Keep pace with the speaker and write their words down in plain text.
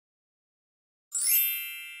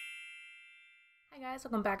Hi guys,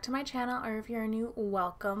 welcome back to my channel, or if you're new,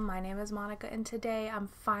 welcome. My name is Monica and today I'm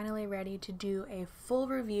finally ready to do a full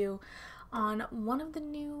review on one of the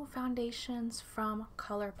new foundations from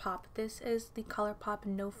Colourpop. This is the Colourpop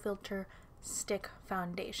No Filter Stick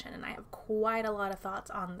Foundation and I have quite a lot of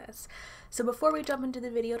thoughts on this. So before we jump into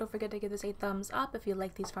the video, don't forget to give this a thumbs up if you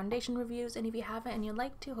like these foundation reviews, and if you haven't and you'd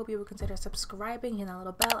like to, hope you would consider subscribing, hit that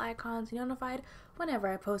little bell icon to be notified whenever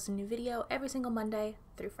I post a new video every single Monday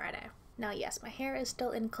through Friday. Now yes, my hair is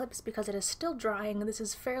still in clips because it is still drying. This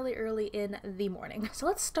is fairly early in the morning. So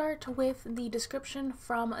let's start with the description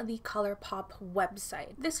from the Colourpop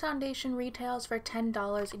website. This foundation retails for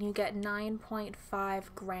 $10 and you get 9.5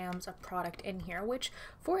 grams of product in here, which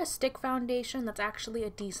for a stick foundation, that's actually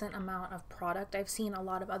a decent amount of product. I've seen a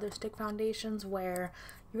lot of other stick foundations where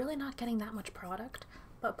you're really not getting that much product,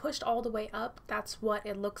 but pushed all the way up, that's what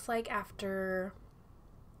it looks like after,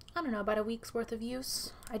 I don't know, about a week's worth of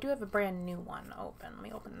use. I do have a brand new one open. Let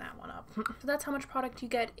me open that one up. So that's how much product you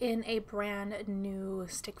get in a brand new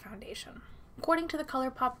stick foundation. According to the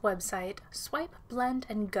Colourpop website, swipe, blend,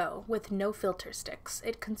 and go with no filter sticks.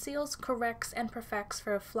 It conceals, corrects, and perfects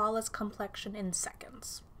for a flawless complexion in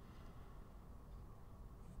seconds.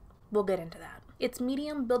 We'll get into that. Its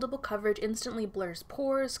medium buildable coverage instantly blurs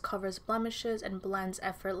pores, covers blemishes, and blends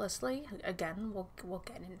effortlessly. Again, we'll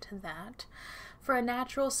get into that. For a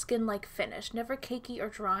natural skin-like finish, never cakey or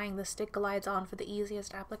drying, the stick glides on for the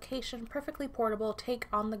easiest application, perfectly portable, take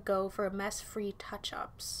on the go for mess-free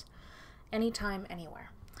touch-ups. Anytime, anywhere.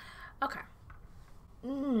 Okay.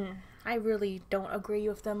 I really don't agree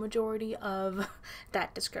with the majority of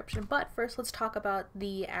that description, but first let's talk about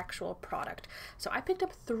the actual product. So I picked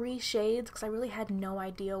up 3 shades because I really had no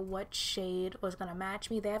idea what shade was going to match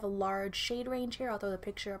me. They have a large shade range here. I'll throw the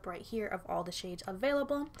picture up right here of all the shades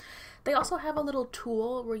available. They also have a little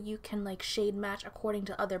tool where you can like shade match according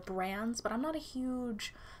to other brands, but I'm not a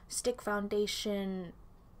huge stick foundation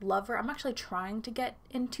lover. I'm actually trying to get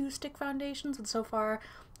into stick foundations, and so far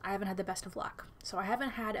I haven't had the best of luck. So I haven't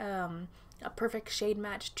had a perfect shade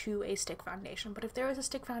match to a stick foundation, but if there is a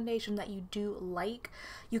stick foundation that you do like,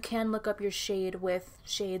 you can look up your shade with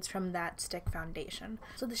shades from that stick foundation.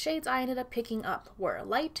 So the shades I ended up picking up were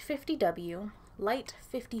Light 50W, Light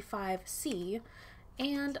 55C,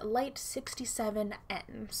 and Light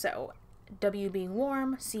 67N. So W being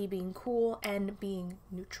warm, C being cool, N being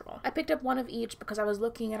neutral. I picked up one of each because I was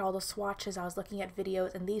looking at all the swatches, I was looking at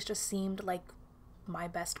videos, and these just seemed like my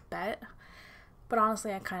best bet, but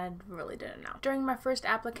honestly I kind of really didn't know. During my first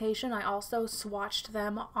application I also swatched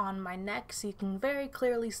them on my neck so you can very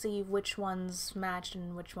clearly see which ones matched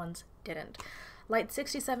and which ones didn't. Light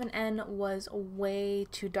 67N was way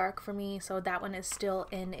too dark for me, so that one is still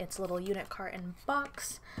in its little unit carton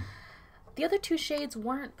box. The other 2 shades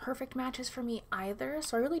weren't perfect matches for me either,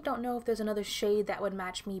 so I really don't know if there's another shade that would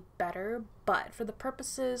match me better, but for the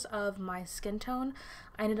purposes of my skin tone,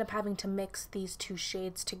 I ended up having to mix these 2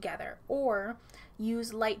 shades together, or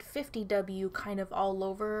use Light 50W kind of all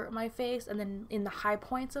over my face, and then in the high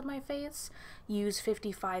points of my face, use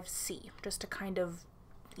 55C, just to kind of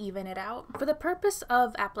even it out. For the purpose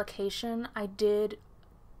of application, I did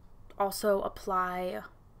also apply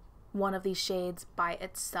one of these shades by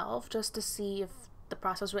itself just to see if the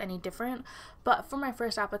process was any different, but for my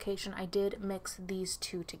first application I did mix these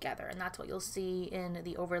 2 together, and that's what you'll see in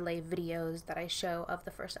the overlay videos that I show of the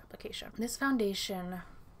first application. This foundation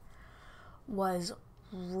was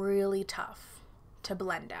really tough to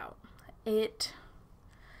blend out. It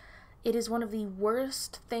is one of the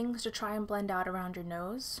worst things to try and blend out around your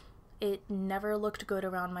nose. It never looked good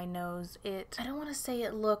around my nose. I don't want to say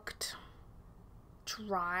it looked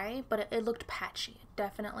dry, but it looked patchy. It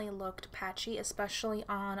definitely looked patchy, especially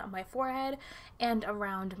on my forehead and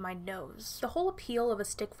around my nose. The whole appeal of a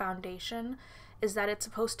stick foundation is that it's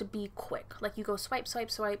supposed to be quick. Like you go swipe,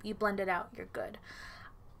 swipe, swipe, you blend it out, you're good.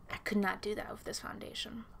 I could not do that with this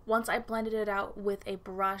foundation. Once I blended it out with a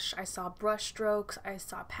brush, I saw brush strokes, I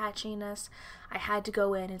saw patchiness. I had to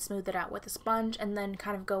go in and smooth it out with a sponge and then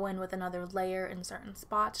kind of go in with another layer in certain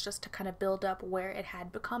spots just to kind of build up where it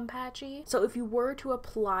had become patchy. So if you were to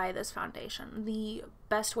apply this foundation, the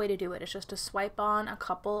best way to do it is just to swipe on a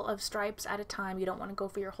couple of stripes at a time. You don't want to go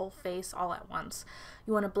for your whole face all at once.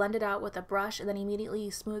 You want to blend it out with a brush and then immediately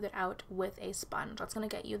smooth it out with a sponge. That's going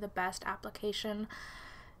to get you the best application.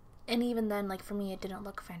 And even then, like for me, it didn't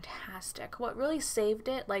look fantastic. What really saved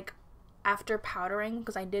it, like after powdering,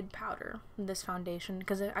 because I did powder this foundation,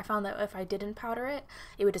 because I found that if I didn't powder it,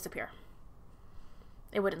 it would disappear.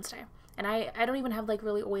 It wouldn't stay. And I don't even have like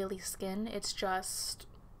really oily skin. It's just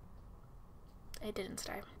It didn't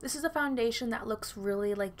stay. This is a foundation that looks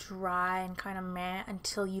really like dry and kind of matte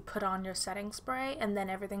until you put on your setting spray, and then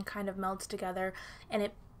everything kind of melts together and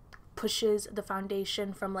it pushes the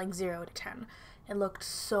foundation from like 0 to 10. It looked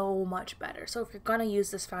so much better. So if you're gonna use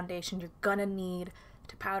this foundation, you're gonna need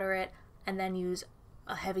to powder it and then use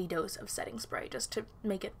a heavy dose of setting spray just to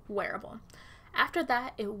make it wearable. After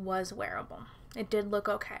that, it was wearable. It did look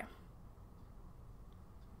okay.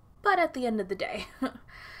 But at the end of the day,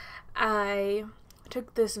 I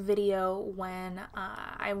took this video when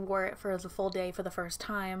I wore it for the full day for the first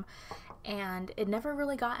time, and it never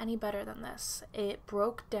really got any better than this. It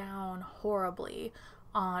broke down horribly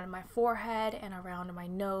on my forehead and around my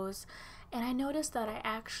nose, and I noticed that I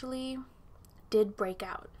actually did break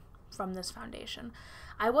out from this foundation.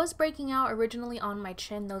 I was breaking out originally on my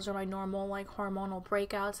chin. Those are my normal like hormonal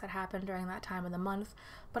breakouts that happen during that time of the month,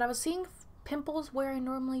 but I was seeing pimples where I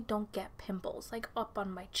normally don't get pimples, like up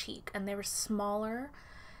on my cheek, and they were smaller,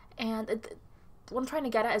 and what I'm trying to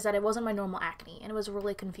get at is that it wasn't my normal acne, and it was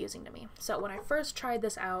really confusing to me. So when I first tried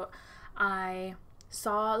this out, I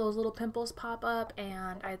saw those little pimples pop up,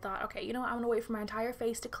 and I thought, okay, you know what, I'm gonna wait for my entire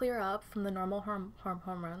face to clear up from the normal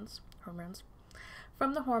hormones,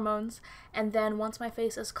 and then once my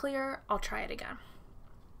face is clear, I'll try it again.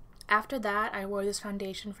 After that, I wore this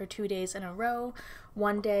foundation for 2 days in a row.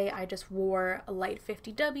 One day I just wore a light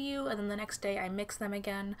 50W, and then the next day I mixed them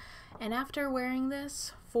again. And after wearing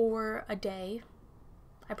this for a day,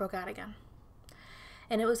 I broke out again.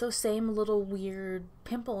 And it was those same little weird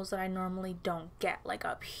pimples that I normally don't get. Like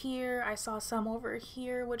up here, I saw some over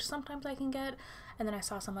here, which sometimes I can get, and then I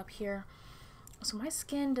saw some up here. So my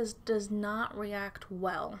skin does not react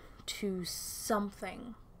well to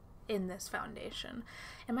something in this foundation,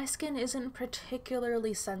 and my skin isn't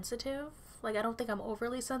particularly sensitive. Like, I don't think I'm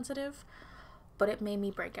overly sensitive, but it made me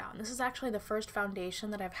break out, and this is actually the first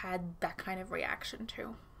foundation that I've had that kind of reaction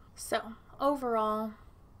to. So overall,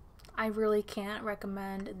 I really can't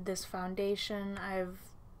recommend this foundation. I've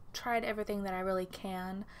tried everything that I really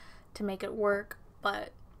can to make it work,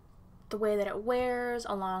 but the way that it wears,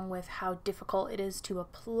 along with how difficult it is to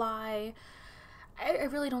apply, I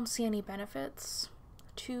really don't see any benefits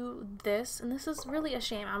to this, and this is really a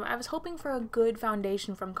shame. I was hoping for a good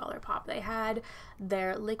foundation from Colourpop. They had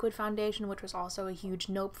their liquid foundation, which was also a huge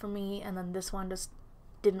nope for me, and then this one just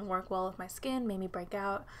didn't work well with my skin, made me break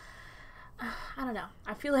out. I don't know.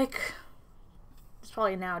 I feel like it's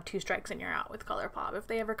probably now 2 strikes and you're out with Colourpop. If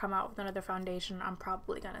they ever come out with another foundation, I'm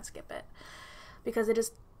probably gonna skip it because it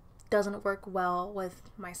just doesn't work well with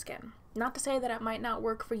my skin. Not to say that it might not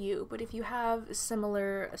work for you, but if you have a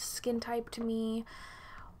similar skin type to me,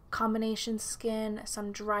 combination skin,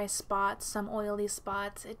 some dry spots, some oily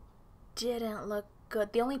spots, it didn't look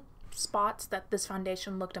good. The only spots that this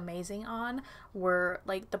foundation looked amazing on were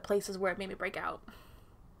like the places where it made me break out,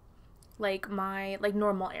 like my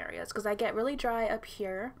normal areas, because I get really dry up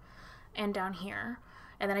here and down here,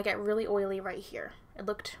 and then I get really oily right here. It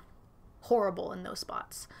looked horrible in those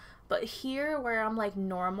spots, but here where I'm like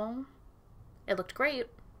normal, it looked great,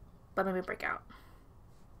 but made me break out.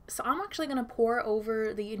 So I'm actually going to pour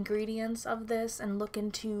over the ingredients of this and look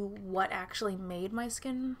into what actually made my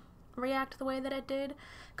skin react the way that it did.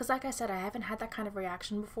 Because like I said, I haven't had that kind of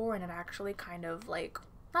reaction before, and it actually kind of like,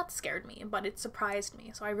 not scared me, but it surprised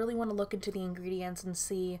me. So I really want to look into the ingredients and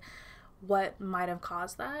see what might have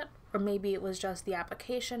caused that. Or maybe it was just the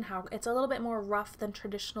application, how it's a little bit more rough than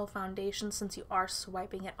traditional foundation since you are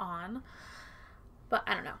swiping it on. But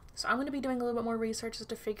I don't know. So I'm going to be doing a little bit more research just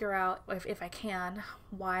to figure out, if I can,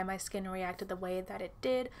 why my skin reacted the way that it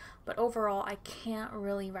did. But overall, I can't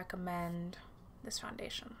really recommend this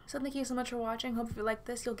foundation. So thank you so much for watching. Hope if you like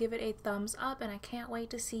this, you'll give it a thumbs up, and I can't wait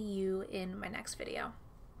to see you in my next video.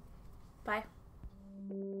 Bye.